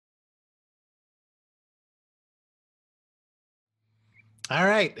All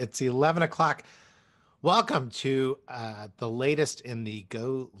right, it's 11 o'clock. Welcome to the latest in the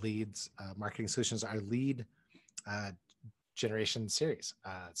GoLeads Marketing Solutions, our lead uh, generation series,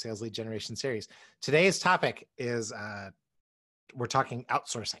 sales lead generation series. Today's topic is we're talking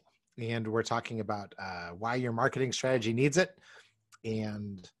outsourcing, and we're talking about why your marketing strategy needs it.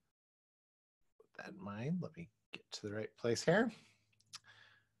 And with that in mind, let me get to the right place here.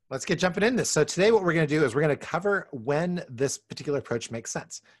 Let's get jumping in this. So today what we're going to do is we're going to cover when this particular approach makes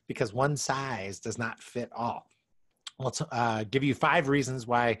sense, because one size does not fit all. Let's give you 5 reasons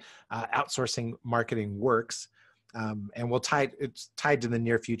why outsourcing marketing works. And it's tied to the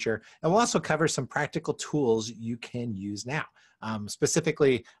near future. And we'll also cover some practical tools you can use now,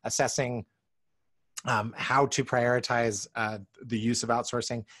 specifically assessing how to prioritize the use of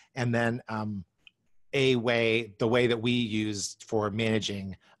outsourcing, and then the way that we use for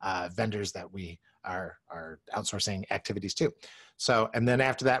managing vendors that we are outsourcing activities to. So, and then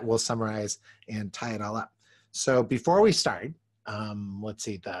after that, we'll summarize and tie it all up. So before we start, let's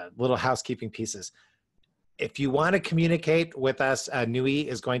see, the little housekeeping pieces. If you want to communicate with us, Nui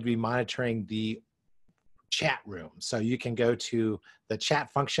is going to be monitoring the chat room. So you can go to the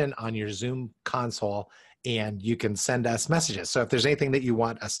chat function on your Zoom console and you can send us messages. So if there's anything that you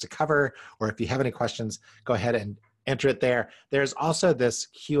want us to cover, or if you have any questions, go ahead and enter it there. There's also this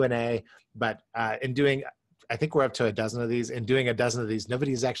Q&A, but in doing, I think we're up to a dozen of these. In doing a dozen of these,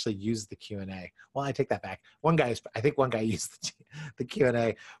 nobody's actually used the Q&A. Well, I take that back. I think one guy used the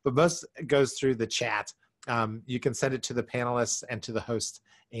Q&A, but most goes through the chat. You can send it to the panelists and to the host,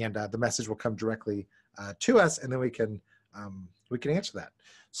 and the message will come directly to us, and then we can answer that.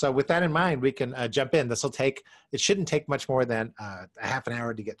 So with that in mind, we can jump in. It shouldn't take much more than a half an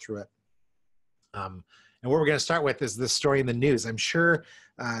hour to get through it. And what we're going to start with is this story in the news. I'm sure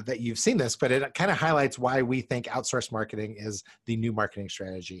that you've seen this, but it kind of highlights why we think outsourced marketing is the new marketing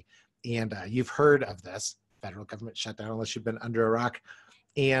strategy. And you've heard of this federal government shutdown, unless you've been under a rock.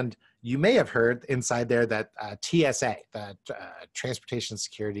 And you may have heard inside there that TSA, the Transportation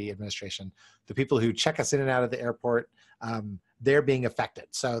Security Administration, the people who check us in and out of the airport, they're being affected.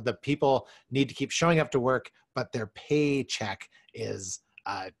 So the people need to keep showing up to work, but their paycheck is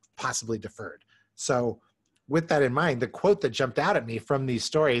possibly deferred. So with that in mind, the quote that jumped out at me from these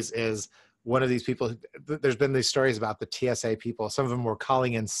stories is one of these people. There's been these stories about the TSA people. Some of them were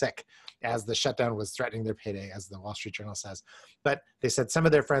calling in sick as the shutdown was threatening their payday, as the Wall Street Journal says. But they said some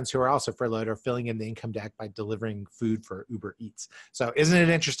of their friends who are also furloughed are filling in the income gap by delivering food for Uber Eats. So isn't it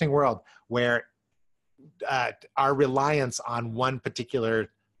an interesting world where our reliance on one particular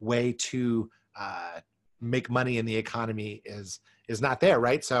way to make money in the economy is not there,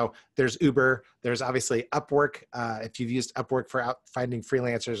 right? So there's Uber, there's obviously Upwork. If you've used Upwork for finding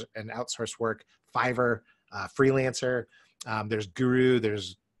freelancers and outsource work, Fiverr, Freelancer, there's Guru,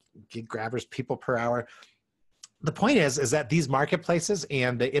 there's Gig Grabbers, People Per Hour. The point is that these marketplaces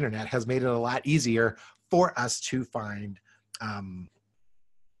and the internet has made it a lot easier for us to find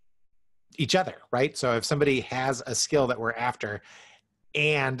each other, right? So if somebody has a skill that we're after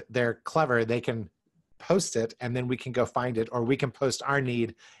and they're clever, they can post it and then we can go find it, or we can post our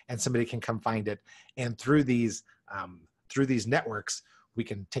need and somebody can come find it. And through these networks, we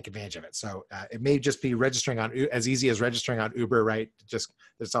can take advantage of it. So it may just be registering on, as easy as registering on Uber, right? Just,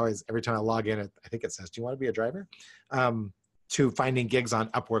 there's always, every time I log in, I think it says, do you want to be a driver? To finding gigs on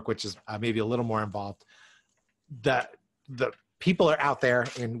Upwork, which is maybe a little more involved. The people are out there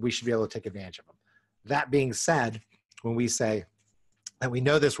and we should be able to take advantage of them. That being said, when we say that we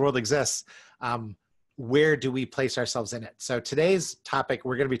know this world exists, where do we place ourselves in it? So today's topic,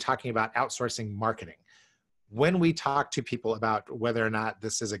 we're going to be talking about outsourcing marketing. When we talk to people about whether or not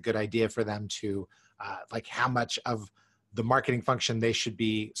this is a good idea for them to, like how much of the marketing function they should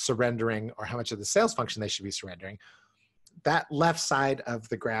be surrendering or how much of the sales function they should be surrendering, that left side of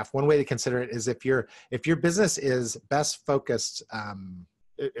the graph, one way to consider it is if your business is best focused,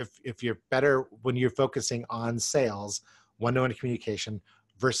 if you're better when you're focusing on sales, one-to-one communication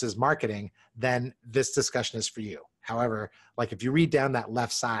versus marketing, then this discussion is for you. However, like if you read down that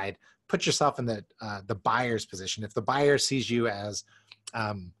left side, put yourself in the buyer's position. If the buyer sees you as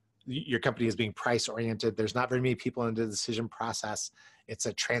your company is being price oriented, there's not very many people in the decision process. It's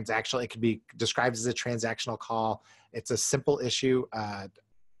a transactional, it can be described as a transactional call. It's a simple issue.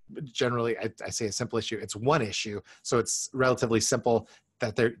 Generally, I say a simple issue. It's one issue, so it's relatively simple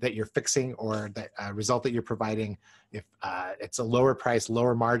that you're fixing, or that result that you're providing. If it's a lower price,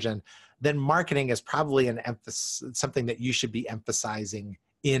 lower margin, then marketing is probably something that you should be emphasizing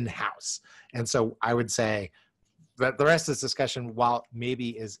in-house. And so I would say that the rest of this discussion, while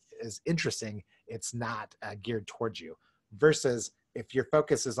maybe is interesting, it's not geared towards you. Versus if your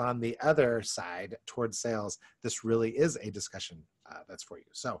focus is on the other side towards sales, this really is a discussion that's for you.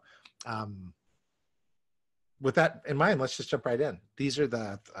 So with that in mind, let's just jump right in. These are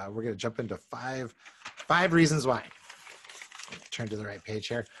the, we're going to jump into five reasons why. Turn to the right page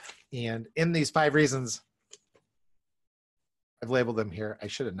here. And in these 5 reasons, I've labeled them here. I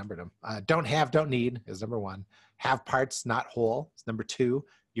should have numbered them. Don't have, don't need is number 1. Have parts, not whole is number 2.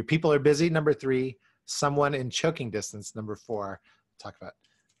 Your people are busy, number 3. Someone in choking distance, number 4. Talk about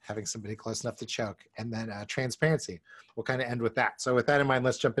having somebody close enough to choke. And then transparency. We'll kind of end with that. So with that in mind,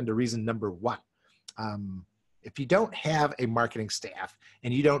 let's jump into reason number 1. If you don't have a marketing staff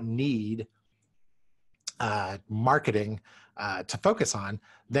and you don't need marketing to focus on,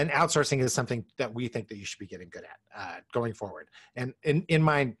 then outsourcing is something that we think that you should be getting good at going forward. And in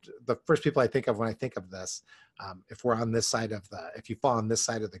mind, the first people I think of when I think of this, if we're on this side of if you fall on this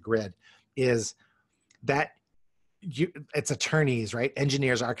side of the grid, is that it's attorneys, right?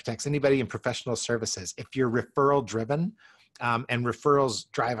 Engineers, architects, anybody in professional services. If you're referral driven, and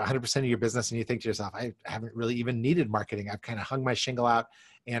referrals drive 100% of your business, and you think to yourself, I haven't really even needed marketing. I've kind of hung my shingle out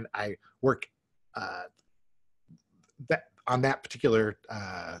and I work on that particular,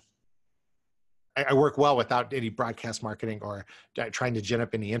 I work well without any broadcast marketing or trying to gin up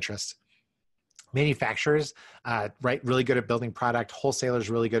any interest. Manufacturers, right, really good at building product.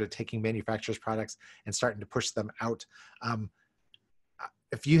 Wholesalers really good at taking manufacturers' products and starting to push them out.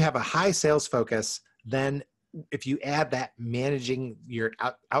 If you have a high sales focus, then if you add that managing your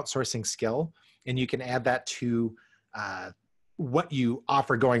outsourcing skill, and you can add that to what you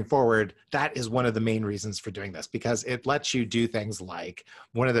offer going forward, that is one of the main reasons for doing this, because it lets you do things like,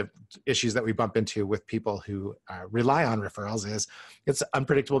 one of the issues that we bump into with people who rely on referrals is it's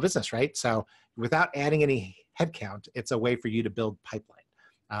unpredictable business, right? So without adding any headcount, it's a way for you to build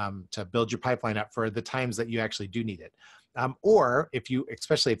pipeline, to build your pipeline up for the times that you actually do need it. Or if you,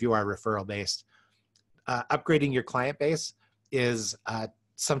 especially if you are referral based, upgrading your client base is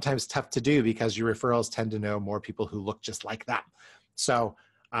sometimes tough to do because your referrals tend to know more people who look just like them. So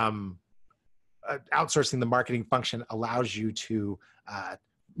outsourcing the marketing function allows you to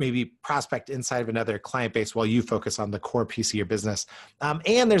maybe prospect inside of another client base while you focus on the core piece of your business.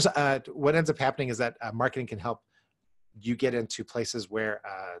 And there's what ends up happening is that marketing can help you get into places where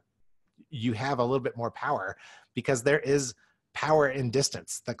you have a little bit more power, because there is power in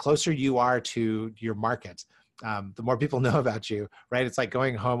distance. The closer you are to your market, the more people know about you, right? It's like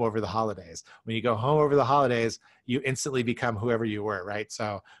going home over the holidays. When you go home over the holidays, you instantly become whoever you were, right?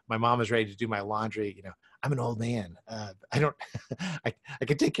 So my mom is ready to do my laundry. You know, I'm an old man. I don't, I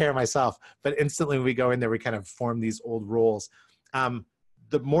can take care of myself, but instantly when we go in there, we kind of form these old roles.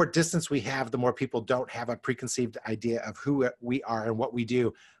 The more distance we have, the more people don't have a preconceived idea of who we are and what we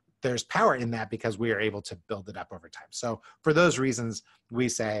do. There's power in that because we are able to build it up over time. So for those reasons, we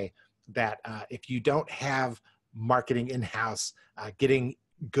say that if you don't have marketing in-house, getting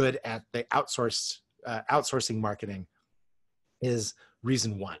good at the outsourcing marketing is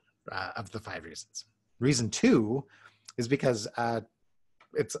reason 1 of the 5 reasons. Reason 2 is because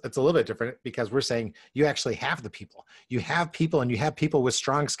it's a little bit different, because we're saying you actually have the people. You have people, and you have people with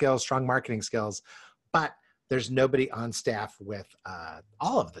strong skills, strong marketing skills, but there's nobody on staff with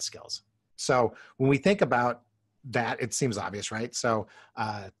all of the skills. So when we think about that, it seems obvious, right? So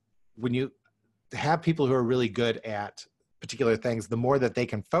when you have people who are really good at particular things, the more that they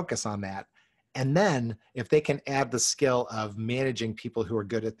can focus on that. And then if they can add the skill of managing people who are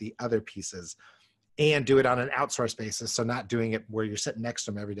good at the other pieces and do it on an outsourced basis, so not doing it where you're sitting next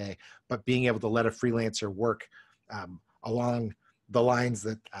to them every day, but being able to let a freelancer work along the lines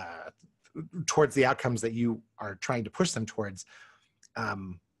that towards the outcomes that you are trying to push them towards,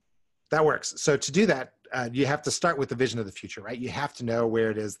 that works. So to do that, you have to start with the vision of the future, right? You have to know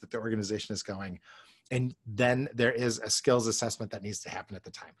where it is that the organization is going. And then there is a skills assessment that needs to happen at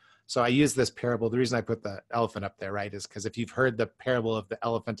the time. So I use this parable. The reason I put the elephant up there, right, is because if you've heard the parable of the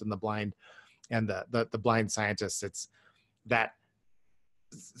elephant and the blind and the blind scientist, it's that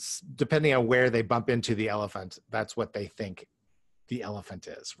depending on where they bump into the elephant, that's what they think the elephant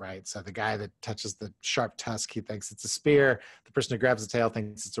is, right? So the guy that touches the sharp tusk, he thinks it's a spear. The person who grabs the tail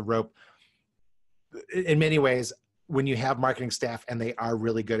thinks it's a rope. In many ways, when you have marketing staff and they are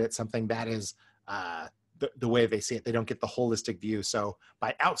really good at something, that is the way they see it. They don't get the holistic view. So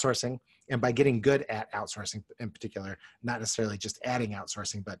by outsourcing and by getting good at outsourcing in particular, not necessarily just adding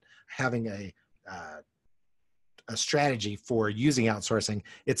outsourcing, but having a strategy for using outsourcing,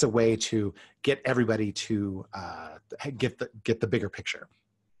 it's a way to get everybody to get the bigger picture.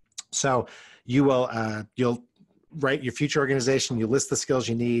 So you will you'll write your future organization, you list the skills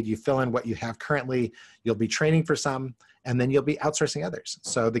you need, you fill in what you have currently, you'll be training for some, and then you'll be outsourcing others.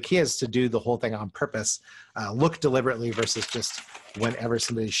 So the key is to do the whole thing on purpose, look deliberately versus just whenever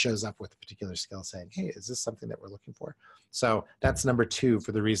somebody shows up with a particular skill saying, hey, is this something that we're looking for? So that's number 2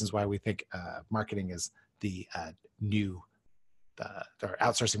 for the reasons why we think marketing is the new, or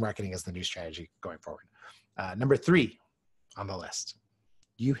outsourcing marketing is the new strategy going forward. Number 3 on the list,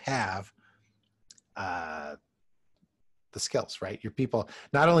 you have the skills, right? Your people,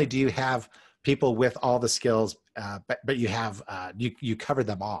 not only do you have people with all the skills, but you have, you cover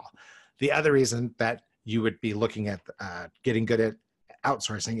them all. The other reason that you would be looking at getting good at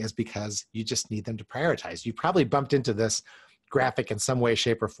outsourcing is because you just need them to prioritize. You probably bumped into this graphic in some way,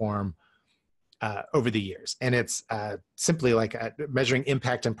 shape, or form over the years. And it's simply like measuring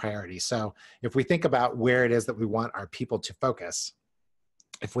impact and priority. So if we think about where it is that we want our people to focus,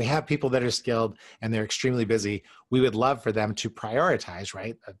 if we have people that are skilled and they're extremely busy, we would love for them to prioritize,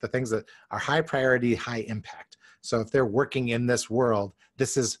 right? The things that are high priority, high impact. So if they're working in this world,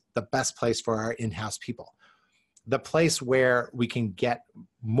 this is the best place for our in-house people. The place where we can get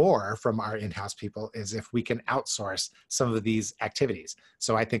more from our in-house people is if we can outsource some of these activities.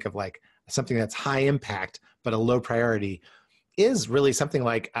 So I think of like something that's high impact, but a low priority is really something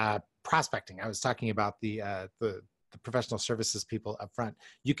like prospecting. I was talking about the professional services people up front.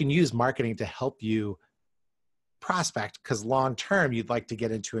 You can use marketing to help you prospect because long-term you'd like to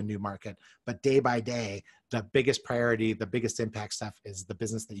get into a new market, but day by day, the biggest priority, the biggest impact stuff is the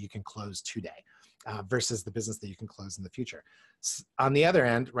business that you can close today versus the business that you can close in the future. On the other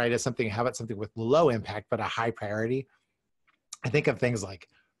end, right, is something, how about something with low impact, but a high priority? I think of things like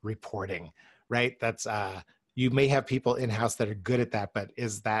reporting, right? That's, you may have people in-house that are good at that, but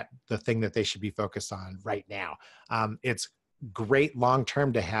is that the thing that they should be focused on right now? It's great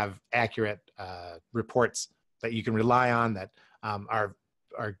long-term to have accurate reports that you can rely on that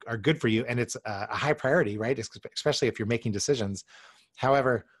are good for you. And it's a high priority, right? Especially if you're making decisions.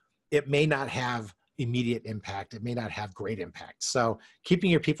 However, it may not have immediate impact. It may not have great impact. So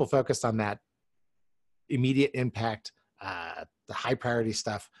keeping your people focused on that immediate impact, the high priority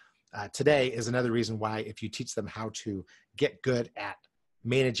stuff today is another reason why if you teach them how to get good at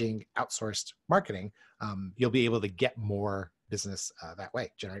managing outsourced marketing, you'll be able to get more business that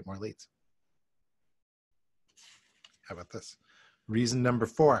way, generate more leads. How about this? Reason number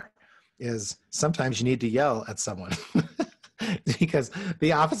 4 is sometimes you need to yell at someone because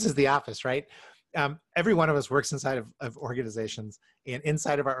the office is the office, right? Every one of us works inside of organizations, and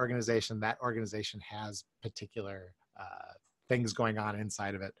inside of our organization, that organization has particular things going on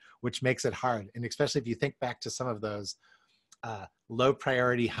inside of it, which makes it hard. And especially if you think back to some of those low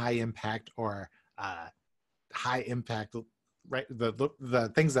priority, high impact, or high impact, right?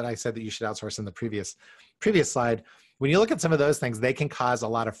 The things that I said that you should outsource in the previous slide, when you look at some of those things, they can cause a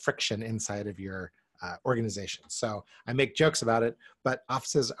lot of friction inside of your organization. So I make jokes about it, but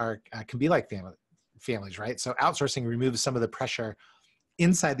offices can be like families, right? So outsourcing removes some of the pressure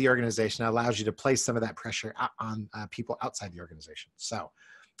inside the organization, allows you to place some of that pressure on people outside the organization. So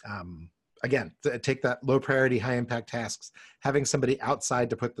again, take that low priority, high impact tasks, having somebody outside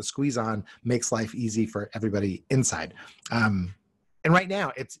to put the squeeze on makes life easy for everybody inside. And right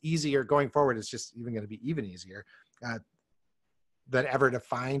now it's easier going forward. It's just even going to be even easier than ever to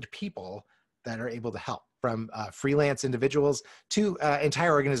find people that are able to help, from freelance individuals to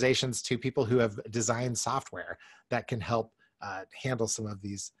entire organizations to people who have designed software that can help handle some of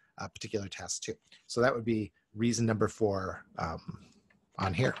these particular tasks too. So that would be reason number 4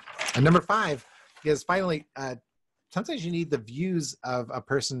 on here. And number 5 is finally, sometimes you need the views of a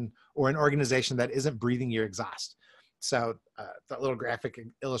person or an organization that isn't breathing your exhaust. So that little graphic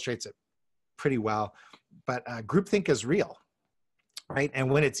illustrates it pretty well, but groupthink is real, right?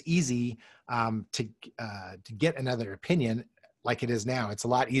 And when it's easy to get another opinion, like it is now, it's a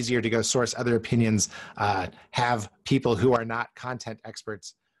lot easier to go source other opinions, have people who are not content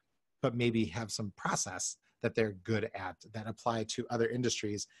experts, but maybe have some process that they're good at that apply to other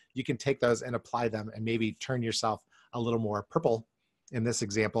industries. You can take those and apply them and maybe turn yourself a little more purple in this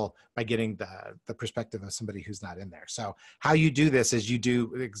example by getting the perspective of somebody who's not in there. So how you do this is you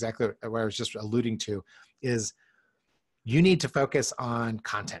do exactly what I was just alluding to, is you need to focus on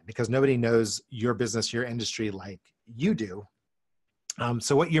content because nobody knows your business, your industry like you do.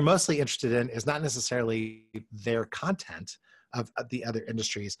 So what you're mostly interested in is not necessarily their content of the other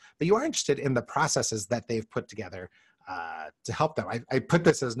industries, but you are interested in the processes that they've put together to help them. I put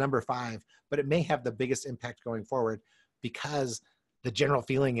this as number 5, but it may have the biggest impact going forward because the general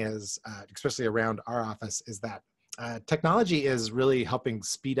feeling is, especially around our office, is that technology is really helping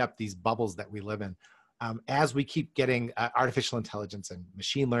speed up these bubbles that we live in. as we keep getting artificial intelligence and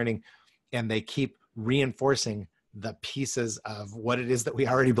machine learning, and they keep reinforcing the pieces of what it is that we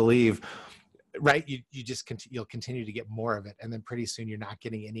already believe, right? You'll continue to get more of it, and then pretty soon you're not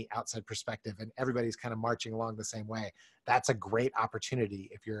getting any outside perspective, and everybody's kind of marching along the same way. That's a great opportunity,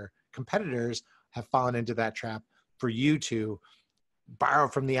 if your competitors have fallen into that trap, for you to borrow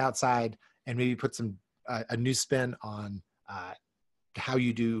from the outside and maybe put some a new spin on how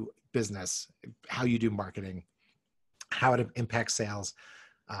you do business, how you do marketing, how it impacts sales,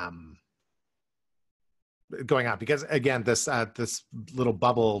 going on. Because again, this little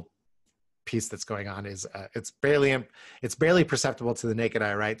bubble piece that's going on is it's barely perceptible to the naked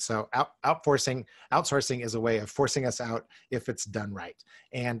eye, right? So outsourcing is a way of forcing us out if it's done right.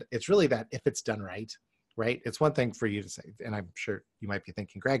 And it's really that if it's done right, it's one thing for you to say, and I'm sure you might be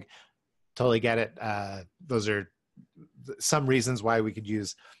thinking, Greg, totally get it. Those are some reasons why we could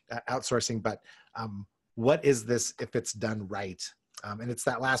use outsourcing, but what is this if it's done right? And it's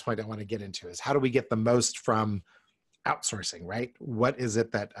that last point I want to get into, is how do we get the most from outsourcing, right? What is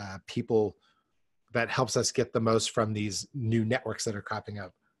it that that helps us get the most from these new networks that are cropping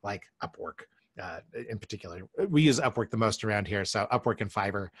up, like Upwork in particular? We use Upwork the most around here, so Upwork and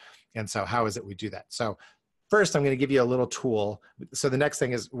Fiverr. And so how is it we do that? So first, I'm going to give you a little tool. So the next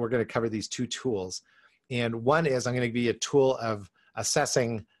thing is we're going to cover these two tools. And one is I'm going to give you a tool of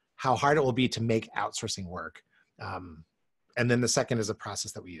assessing how hard it will be to make outsourcing work. And then the second is a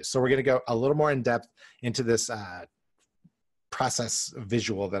process that we use. So we're going to go a little more in depth into this process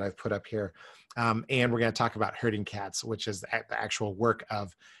visual that I've put up here. And we're going to talk about herding cats, which is the actual work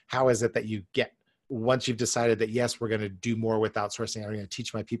of how is it that you get, once you've decided that, yes, we're going to do more with outsourcing, I'm going to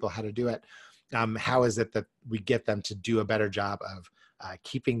teach my people how to do it. How is it that we get them to do a better job of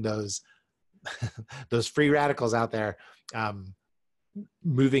keeping those those free radicals out there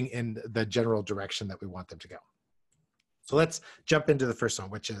moving in the general direction that we want them to go? So let's jump into the first one,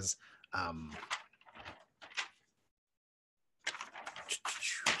 which is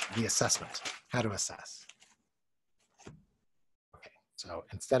the assessment, how to assess. Okay, so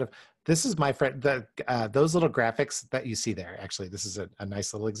instead of, this is my friend, those little graphics that you see there, actually, this is a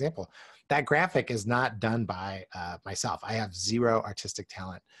nice little example. That graphic is not done by myself. I have zero artistic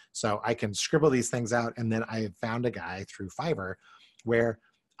talent. So I can scribble these things out, and then I found a guy through Fiverr where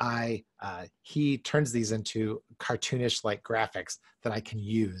he turns these into cartoonish like graphics that I can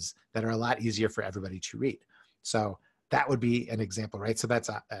use that are a lot easier for everybody to read. So that would be an example, right? So that's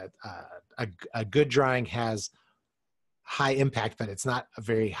a good drawing has high impact, but it's not a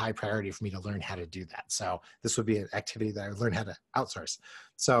very high priority for me to learn how to do that. So this would be an activity that I would learn how to outsource.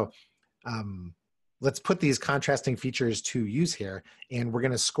 So let's put these contrasting features to use here, and we're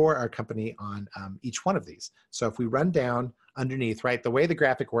going to score our company on each one of these. So if we run down underneath, right, the way the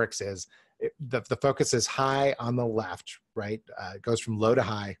graphic works is the focus is high on the left, right? It goes from low to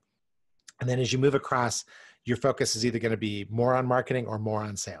high. And then as you move across, your focus is either going to be more on marketing or more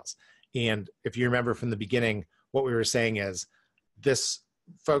on sales. And if you remember from the beginning, what we were saying is this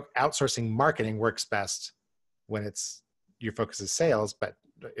outsourcing marketing works best when it's your focus is sales, but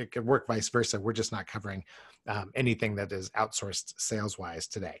it could work vice versa. We're just not covering anything that is outsourced sales-wise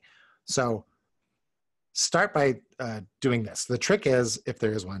today. So start by doing this. The trick is, if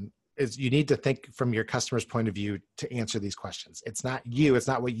there is one, is you need to think from your customer's point of view to answer these questions. It's not you, it's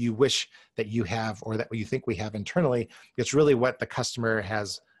not what you wish that you have or that you think we have internally. It's really what the customer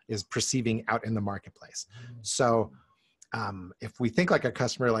is perceiving out in the marketplace. So if we think like a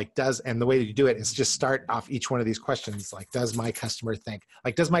customer does, and the way you do it is just start off each one of these questions, like, does my customer think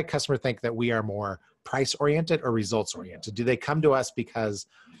that we are more price oriented or results oriented? Do they come to us because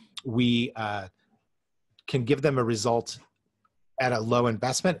we can give them a result at a low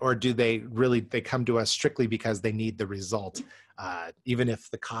investment, or do they come to us strictly because they need the result, even if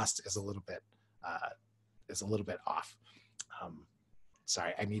the cost is a little bit off?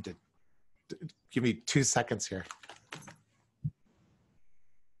 Sorry, I need to give me 2 seconds here.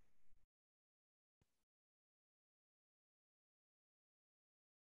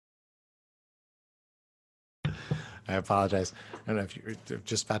 I apologize. I don't know if you're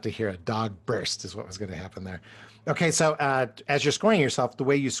just about to hear a dog burst is what was going to happen there. Okay, so as you're scoring yourself, the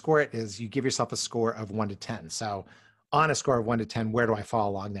way you score it is you give yourself a score of 1 to 10. So on a score of 1 to 10, where do I fall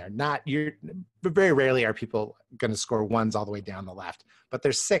along there? Very rarely are people going to score ones all the way down the left, but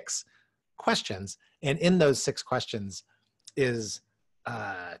there's 6 questions. And in those 6 questions is,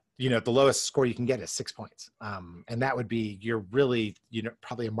 the lowest score you can get is 6 points. And that would be, you're really,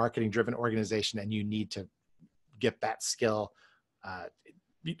 probably a marketing driven organization, and you need to get that skill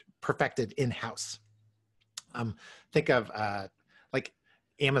perfected in-house. Think of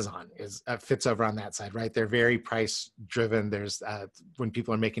Amazon is fits over on that side, right? They're very price driven. There's when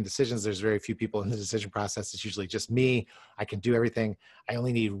people are making decisions, there's very few people in the decision process. It's usually just me. I can do everything. I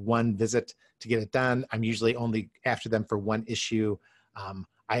only need one visit to get it done. I'm usually only after them for one issue.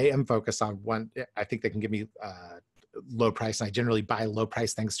 I am focused on one. I think they can give me low price, and I generally buy low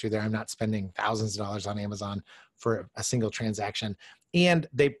price things through there. I'm not spending thousands of dollars on Amazon for a single transaction, and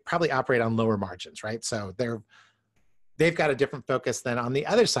they probably operate on lower margins, right? So they've got a different focus than on the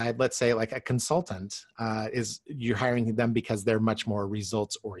other side. Let's say like a consultant you're hiring them because they're much more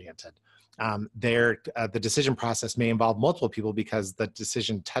results oriented. The decision process may involve multiple people because the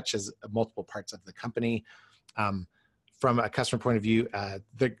decision multiple parts of the company. From a customer point of view,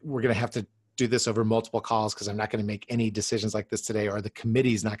 we're going to have to do this over multiple calls because I'm not going to make any decisions like this today, or the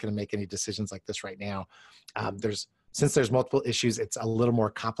committee's not going to make any decisions like this right now. Since there's multiple issues, it's a little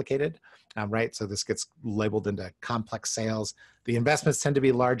more complicated, right? So this gets labeled into complex sales. The investments tend to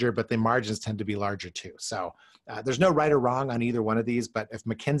be larger, but the margins tend to be larger too. So there's no right or wrong on either one of these, but if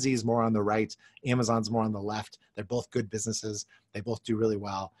McKinsey's more on the right, Amazon's more on the left, they're both good businesses. They both do really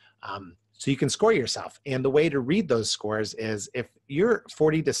well. So you can score yourself. And the way to read those scores is if you're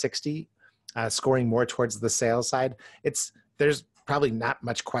 40 to 60, scoring more towards the sales side, there's probably not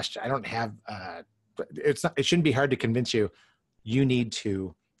much question. I don't have, it shouldn't be hard to convince you, you need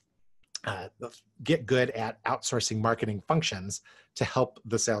to get good at outsourcing marketing functions to help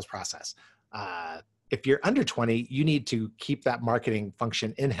the sales process. If you're under 20, you need to keep that marketing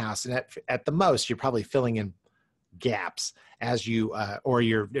function in-house. And at the most, you're probably filling in gaps as you, or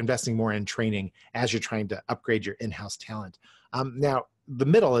you're investing more in training as you're trying to upgrade your in-house talent. Now, the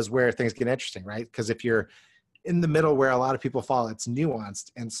middle is where things get interesting, right? Because if you're in the middle where a lot of people fall, it's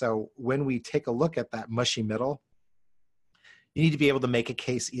nuanced. And so when we take a look at that mushy middle, you need to be able to make a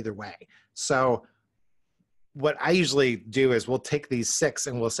case either way. So what I usually do is we'll take these 6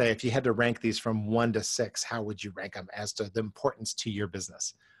 and we'll say, if you had to rank these from 1 to 6, how would you rank them as to the importance to your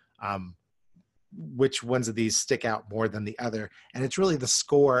business? Which ones of these stick out more than the other? And it's really the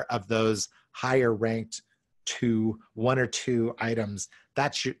score of those higher ranked 1 or 2 items.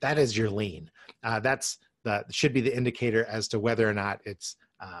 That is your lean. Should be the indicator as to whether or not it's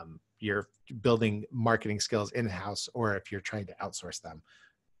you're building marketing skills in-house or if you're trying to outsource them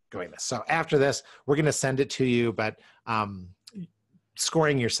going this. So after this, we're going to send it to you, but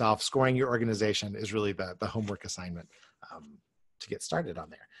scoring yourself, scoring your organization is really the homework assignment to get started on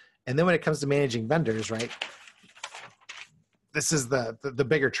there. And then when it comes to managing vendors, right, this is the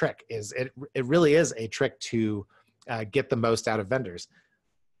bigger trick. Is it really is a trick to get the most out of vendors.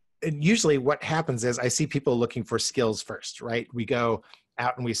 And usually what happens is I see people looking for skills first, right? We go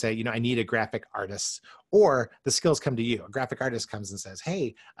out and we say, I need a graphic artist, or the skills come to you. A graphic artist comes and says,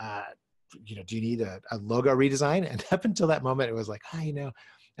 hey, do you need a logo redesign? And up until that moment, it was like,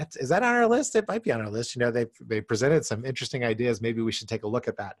 is that on our list? It might be on our list. They presented some interesting ideas. Maybe we should take a look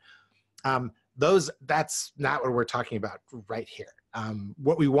at that. That's not what we're talking about right here.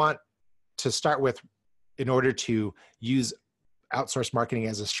 What we want to start with in order to use outsourced marketing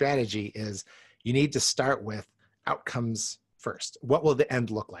as a strategy is you need to start with outcomes first. What will the end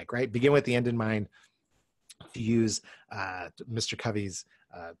look like, right? Begin with the end in mind, to use Mr. Covey's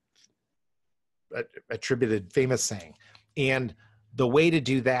attributed famous saying. And the way to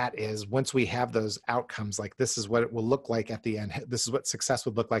do that is once we have those outcomes, like this is what it will look like at the end. This is what success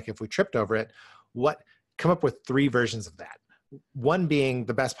would look like if we tripped over it. Come up with 3 versions of that. One being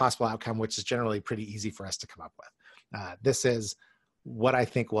the best possible outcome, which is generally pretty easy for us to come up with. This is what I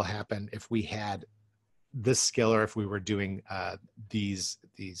think will happen if we had this skill, or if we were doing these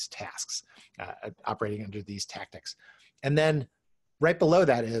tasks, operating under these tactics. And then right below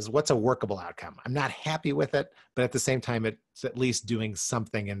that is what's a workable outcome. I'm not happy with it, but at the same time, it's at least doing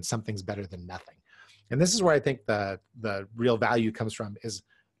something, and something's better than nothing. And this is where I think the real value comes from, is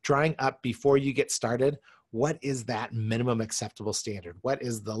drawing up before you get started. What is that minimum acceptable standard? What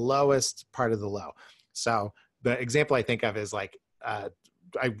is the lowest part of the low? So the example I think of is like,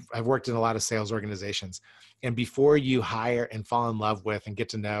 I've worked in a lot of sales organizations, and before you hire and fall in love with and get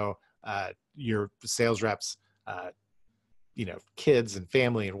to know your sales reps, kids and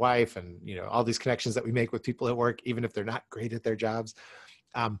family and wife and, all these connections that we make with people at work, even if they're not great at their jobs.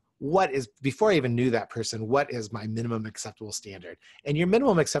 Before I even knew that person, what is my minimum acceptable standard? And your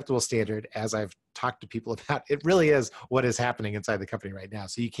minimum acceptable standard, as I've talked to people about, it really is what is happening inside the company right now.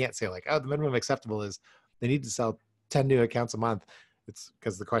 So you can't say like, the minimum acceptable is they need to sell 10 new accounts a month. It's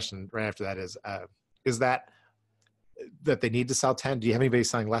because the question right after that is that that they need to sell 10. Do you have anybody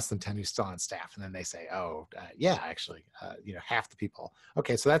selling less than 10 who's still on staff? And then they say, oh, yeah, actually, half the people.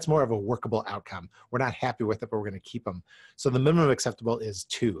 Okay, so that's more of a workable outcome. We're not happy with it, but we're going to keep them. So the minimum acceptable is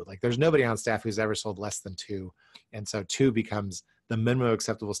 2. Like there's nobody on staff who's ever sold less than 2. And so 2 becomes the minimum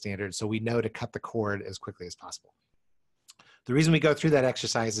acceptable standard. So we know to cut the cord as quickly as possible. The reason we go through that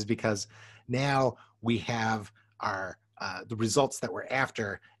exercise is because now we have our the results that we're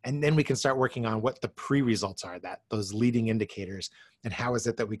after, and then we can start working on what the pre-results are, those leading indicators, and how is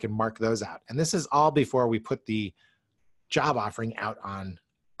it that we can mark those out. And this is all before we put the job offering out on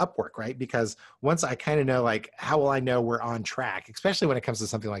Upwork, right? Because once I kind of know, like, how will I know we're on track, especially when it comes to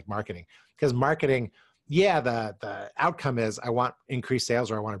something like marketing? Because marketing, yeah, the outcome is I want increased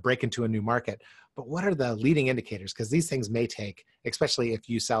sales or I want to break into a new market. But what are the leading indicators? Because these things may take, especially if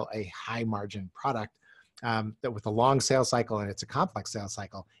you sell a high margin product, that with a long sales cycle and it's a complex sales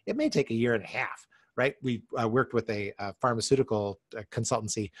cycle, it may take 1.5 years, right? We worked with a pharmaceutical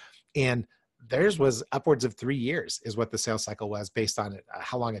consultancy, and theirs was upwards of 3 years is what the sales cycle was based on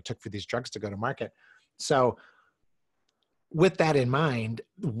how long it took for these drugs to go to market. So with that in mind,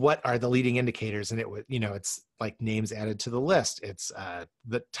 what are the leading indicators? And it's like names added to the list. It's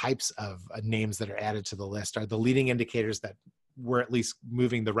the types of names that are added to the list are the leading indicators that we're at least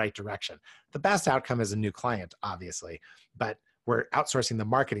moving the right direction. The best outcome is a new client, obviously, but we're outsourcing the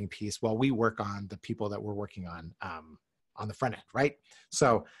marketing piece while we work on the people that we're working on the front end, right?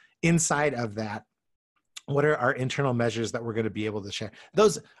 So inside of that, what are our internal measures that we're going to be able to share?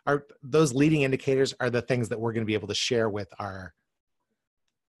 Those leading indicators are the things that we're going to be able to share with our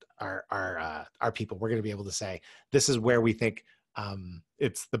people. We're going to be able to say, this is where we think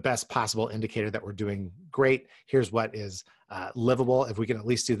it's the best possible indicator that we're doing great. Here's what is livable. If we can at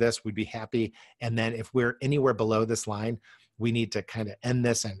least do this, we'd be happy. And then if we're anywhere below this line, we need to kind of end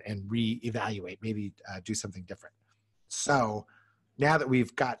this and reevaluate, maybe do something different. So now that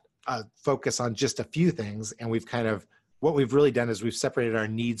we've got a focus on just a few things, and what we've really done is we've separated our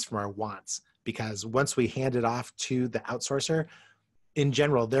needs from our wants, because once we hand it off to the outsourcer, in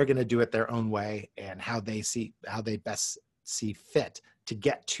general, they're going to do it their own way and how they best see fit to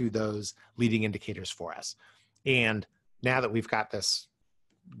get to those leading indicators for us. And now that we've got this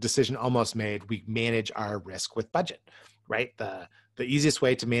decision almost made, we manage our risk with budget, right? The easiest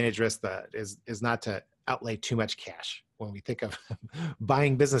way to manage risk is not to outlay too much cash. When we think of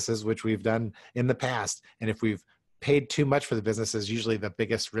buying businesses, which we've done in the past, and if we've paid too much for the business is usually the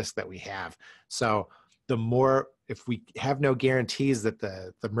biggest risk that we have. So if we have no guarantees that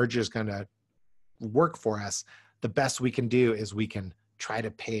the merger is going to work for us, the best we can do is we can try to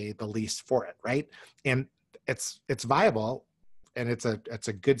pay the least for it, right? And it's viable, and it's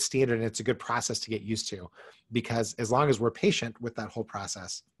a good standard, and it's a good process to get used to, because as long as we're patient with that whole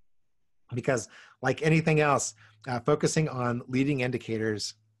process, because like anything else, focusing on leading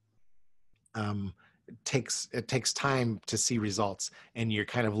indicators it takes time to see results, and you're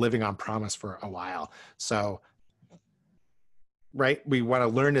kind of living on promise for a while. So right, we want to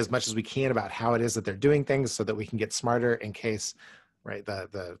learn as much as we can about how it is that they're doing things so that we can get smarter in case, right,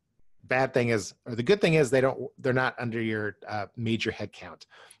 the bad thing is, or the good thing is they're not under your major headcount.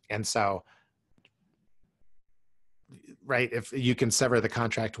 And so, right, if you can sever the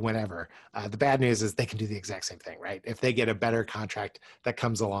contract whenever, the bad news is they can do the exact same thing, right? If they get a better contract that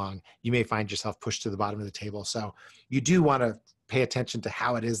comes along, you may find yourself pushed to the bottom of the table. So you do want to pay attention to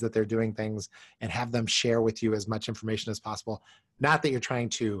how it is that they're doing things and have them share with you as much information as possible. Not that you're trying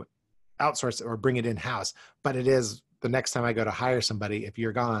to outsource it or bring it in-house, but it is the next time I go to hire somebody, if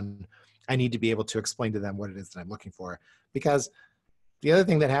you're gone, I need to be able to explain to them what it is that I'm looking for. Because the other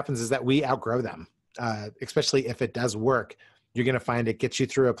thing that happens is that we outgrow them, especially if it does work. You're going to find it gets you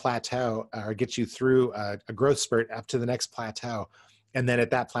through a plateau or gets you through a growth spurt up to the next plateau. And then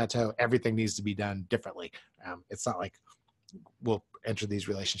at that plateau, everything needs to be done differently. It's not like we'll enter these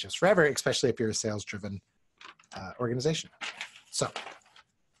relationships forever, especially if you're a sales-driven organization. So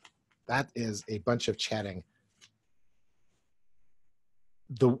that is a bunch of chatting.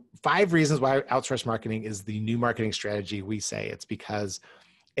 The 5 reasons why outsource marketing is the new marketing strategy, we say it's because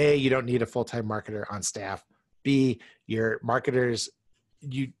A, you don't need a full-time marketer on staff. B, your marketers,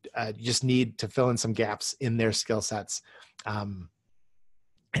 you just need to fill in some gaps in their skill sets. And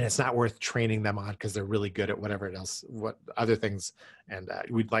it's not worth training them on because they're really good at what other things. And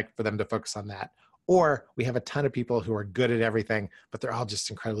we'd like for them to focus on that. Or we have a ton of people who are good at everything, but they're all just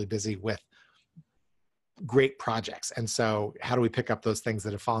incredibly busy with great projects. And so how do we pick up those things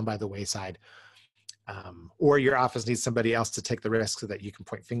that have fallen by the wayside? Or your office needs somebody else to take the risk so that you can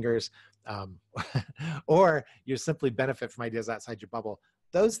point fingers, or you simply benefit from ideas outside your bubble.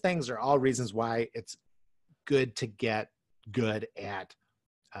 Those things are all reasons why it's good to get good at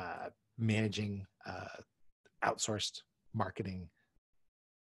managing outsourced marketing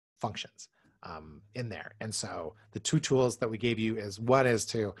functions in there. And so the two tools that we gave you is, one is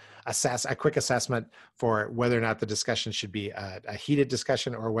to assess a quick assessment for whether or not the discussion should be a heated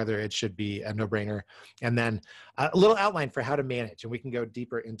discussion or whether it should be a no-brainer. And then a little outline for how to manage. And we can go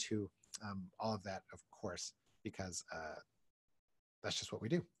deeper into all of that, of course, because that's just what we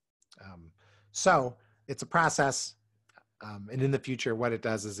do. So it's a process. And in the future, what it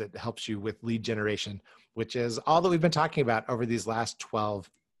does is it helps you with lead generation, which is all that we've been talking about over these last 12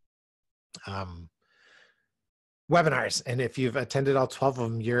 webinars. And if you've attended all 12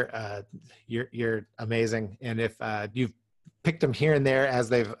 of them, you're amazing. And if you've picked them here and there as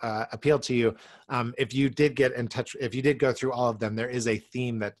they've appealed to you, if you did get in touch, if you did go through all of them, there is a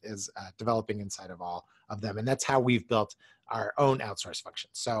theme that is developing inside of all of them. And that's how we've built our own outsource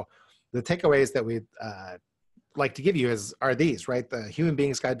functions. So the takeaways that we like to give you are these, right? The Human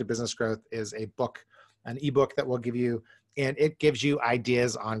Beings Guide to Business Growth is a book, an ebook that we'll give you, and it gives you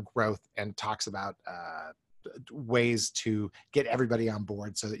ideas on growth and talks about ways to get everybody on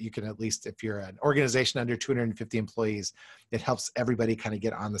board so that you can, at least if you're an organization under 250 employees, it helps everybody kind of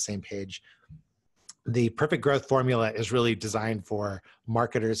get on the same page. The Perfect Growth Formula is really designed for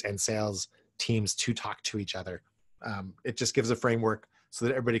marketers and sales teams to talk to each other. It just gives a framework so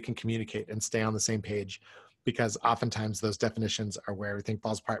that everybody can communicate and stay on the same page, because oftentimes those definitions are where everything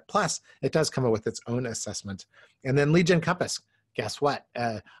falls apart. Plus, it does come up with its own assessment. And then LeadGen Compass, guess what?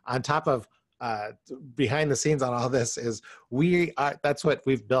 On top of behind the scenes on all this is that's what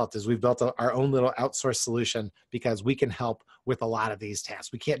we've built, is we've built our own little outsourced solution, because we can help with a lot of these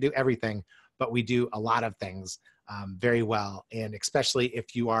tasks. We can't do everything, but we do a lot of things very well. And especially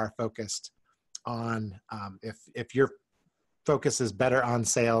if you are focused on, if your focus is better on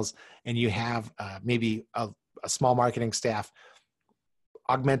sales and you have maybe a small marketing staff,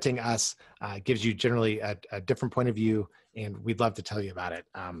 augmenting us gives you generally a different point of view, and we'd love to tell you about it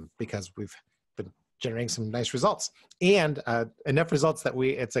because we've been generating some nice results, and enough results that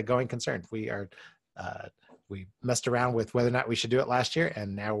it's a going concern. We messed around with whether or not we should do it last year,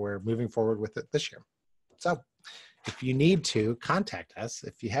 and now we're moving forward with it this year. So if you need to, contact us.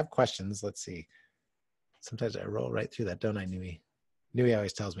 If you have questions, let's see. Sometimes I roll right through that, don't I, Nui? Nui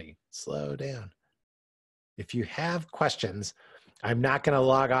always tells me, slow down. If you have questions, I'm not going to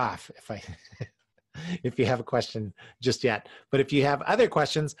log off if you have a question just yet. But if you have other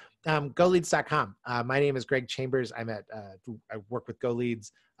questions, GoLeads.com. My name is Greg Chambers. I work with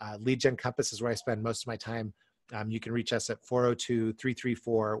GoLeads. LeadGen Compass is where I spend most of my time. You can reach us at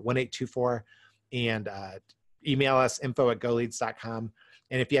 402-334-1824 and email us info@goleads.com.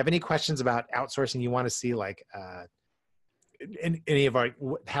 And if you have any questions about outsourcing, you want to see like any of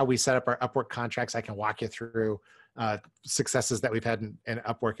how we set up our Upwork contracts, I can walk you through successes that we've had in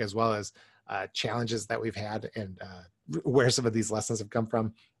Upwork, as well as challenges that we've had and where some of these lessons have come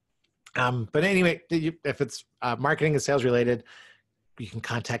from. But anyway, if it's marketing and sales related, you can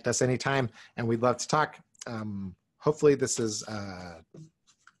contact us anytime, and we'd love to talk. Hopefully this has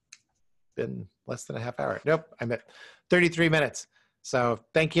been less than a half hour. Nope, I'm at 33 minutes. So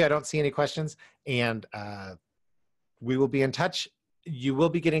thank you. I don't see any questions, and we will be in touch. You will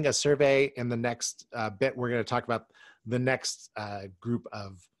be getting a survey in the next bit. We're going to talk about the next group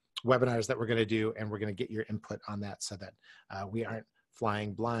of webinars that we're going to do, and we're going to get your input on that so that we aren't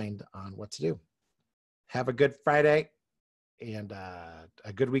flying blind on what to do. Have a good Friday and a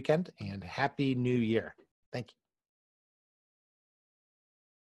good weekend, and Happy New Year. Thank you.